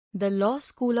The Law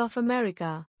School of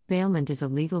America. Bailment is a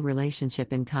legal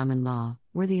relationship in common law,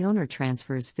 where the owner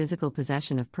transfers physical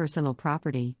possession of personal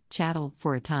property, chattel,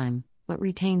 for a time, but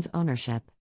retains ownership.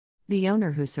 The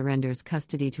owner who surrenders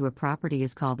custody to a property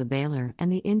is called the bailer, and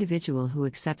the individual who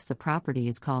accepts the property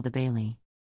is called a bailee.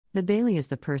 The bailee is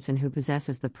the person who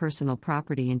possesses the personal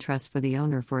property in trust for the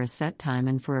owner for a set time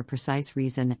and for a precise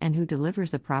reason, and who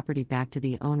delivers the property back to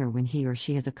the owner when he or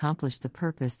she has accomplished the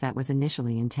purpose that was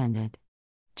initially intended.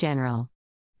 General.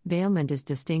 Bailment is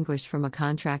distinguished from a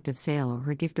contract of sale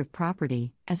or a gift of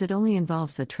property, as it only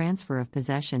involves the transfer of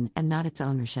possession and not its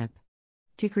ownership.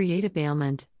 To create a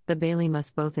bailment, the bailee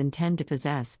must both intend to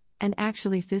possess, and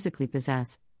actually physically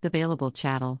possess, the bailable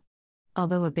chattel.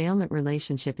 Although a bailment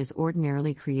relationship is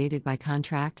ordinarily created by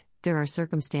contract, there are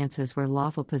circumstances where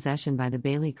lawful possession by the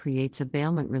bailee creates a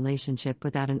bailment relationship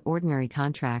without an ordinary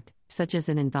contract, such as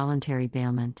an involuntary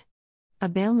bailment. A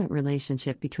bailment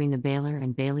relationship between the bailer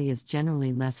and bailee is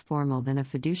generally less formal than a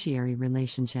fiduciary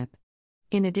relationship.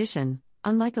 In addition,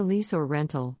 unlike a lease or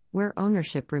rental, where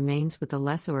ownership remains with the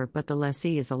lessor but the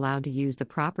lessee is allowed to use the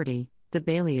property, the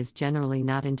bailee is generally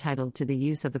not entitled to the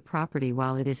use of the property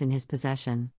while it is in his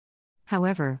possession.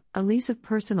 However, a lease of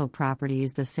personal property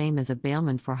is the same as a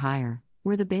bailment for hire,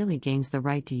 where the bailee gains the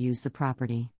right to use the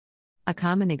property. A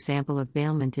common example of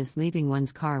bailment is leaving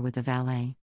one's car with a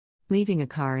valet. Leaving a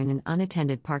car in an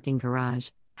unattended parking garage,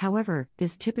 however,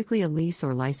 is typically a lease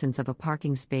or license of a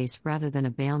parking space rather than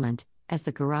a bailment, as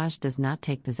the garage does not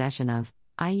take possession of,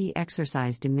 i.e.,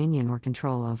 exercise dominion or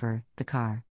control over, the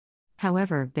car.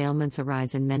 However, bailments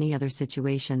arise in many other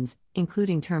situations,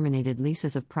 including terminated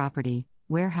leases of property,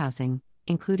 warehousing,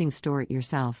 including store it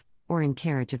yourself, or in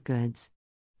carriage of goods.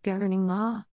 Governing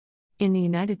law. In the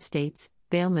United States,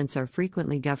 bailments are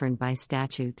frequently governed by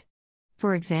statute.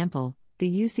 For example,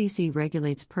 the UCC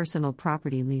regulates personal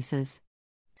property leases.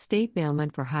 State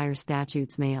bailment for hire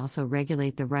statutes may also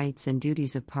regulate the rights and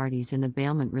duties of parties in the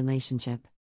bailment relationship.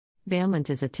 Bailment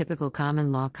is a typical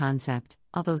common law concept,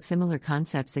 although similar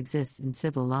concepts exist in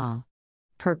civil law.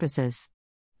 Purposes.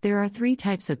 There are three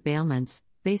types of bailments,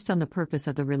 based on the purpose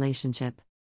of the relationship.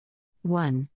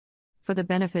 1. For the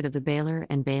benefit of the bailer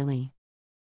and bailee.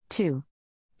 2.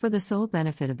 For the sole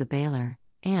benefit of the bailer,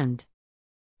 and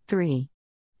 3.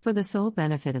 For the sole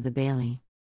benefit of the bailee.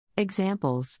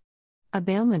 Examples. A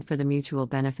bailment for the mutual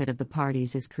benefit of the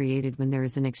parties is created when there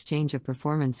is an exchange of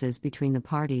performances between the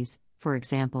parties, for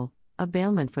example, a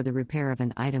bailment for the repair of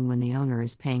an item when the owner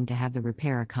is paying to have the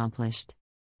repair accomplished.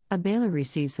 A bailer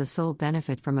receives the sole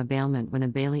benefit from a bailment when a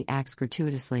bailee acts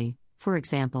gratuitously, for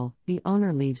example, the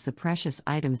owner leaves the precious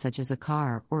item such as a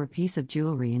car or a piece of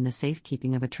jewelry in the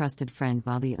safekeeping of a trusted friend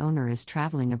while the owner is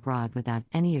traveling abroad without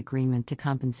any agreement to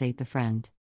compensate the friend.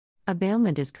 A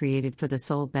bailment is created for the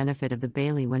sole benefit of the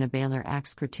bailee when a bailer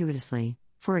acts gratuitously,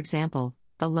 for example,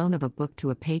 the loan of a book to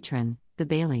a patron, the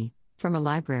bailee, from a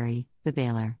library, the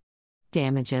bailer.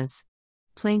 Damages.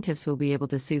 Plaintiffs will be able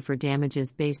to sue for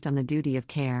damages based on the duty of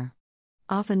care.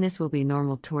 Often this will be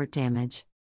normal tort damage.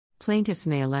 Plaintiffs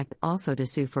may elect also to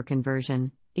sue for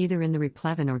conversion, either in the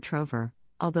replevin or trover,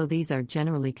 although these are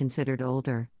generally considered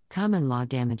older, common law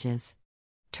damages.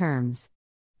 Terms.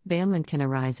 Bailment can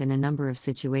arise in a number of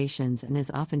situations and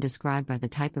is often described by the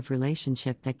type of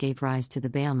relationship that gave rise to the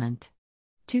bailment.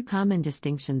 Two common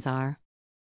distinctions are: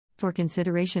 for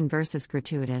consideration versus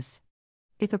gratuitous.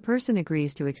 If a person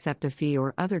agrees to accept a fee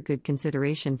or other good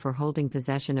consideration for holding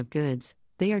possession of goods,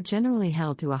 they are generally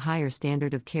held to a higher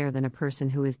standard of care than a person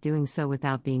who is doing so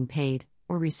without being paid,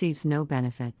 or receives no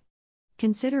benefit.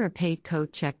 Consider a paid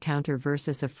coat check counter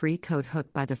versus a free coat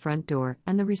hook by the front door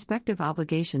and the respective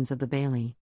obligations of the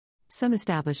bailee. Some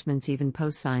establishments even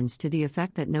post signs to the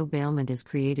effect that no bailment is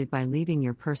created by leaving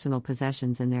your personal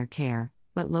possessions in their care,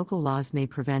 but local laws may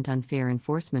prevent unfair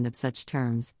enforcement of such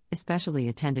terms, especially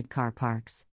attended car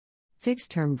parks.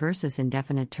 Fixed term versus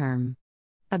indefinite term.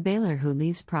 A bailer who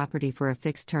leaves property for a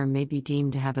fixed term may be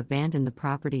deemed to have abandoned the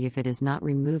property if it is not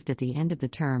removed at the end of the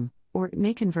term, or it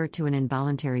may convert to an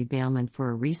involuntary bailment for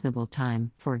a reasonable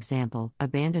time, for example,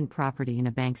 abandoned property in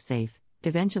a bank safe,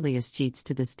 eventually escheats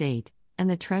to the state, and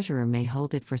the treasurer may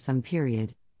hold it for some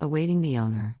period, awaiting the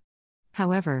owner.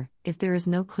 However, if there is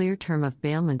no clear term of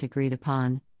bailment agreed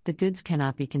upon, the goods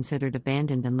cannot be considered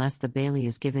abandoned unless the bailee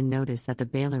is given notice that the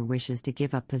bailer wishes to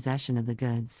give up possession of the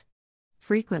goods.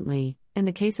 Frequently, in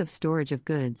the case of storage of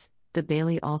goods, the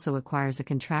bailee also acquires a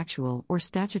contractual or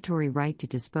statutory right to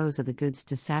dispose of the goods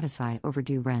to satisfy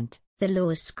overdue rent. The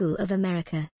Law School of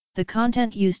America. The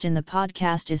content used in the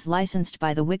podcast is licensed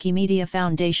by the Wikimedia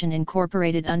Foundation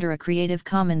Incorporated under a Creative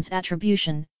Commons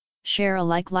Attribution, Share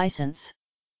Alike license.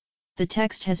 The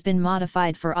text has been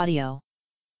modified for audio.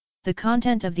 The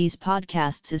content of these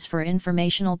podcasts is for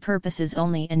informational purposes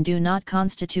only and do not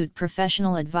constitute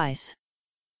professional advice.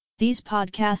 These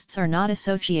podcasts are not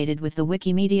associated with the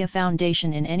Wikimedia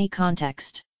Foundation in any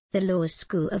context. The Law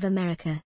School of America.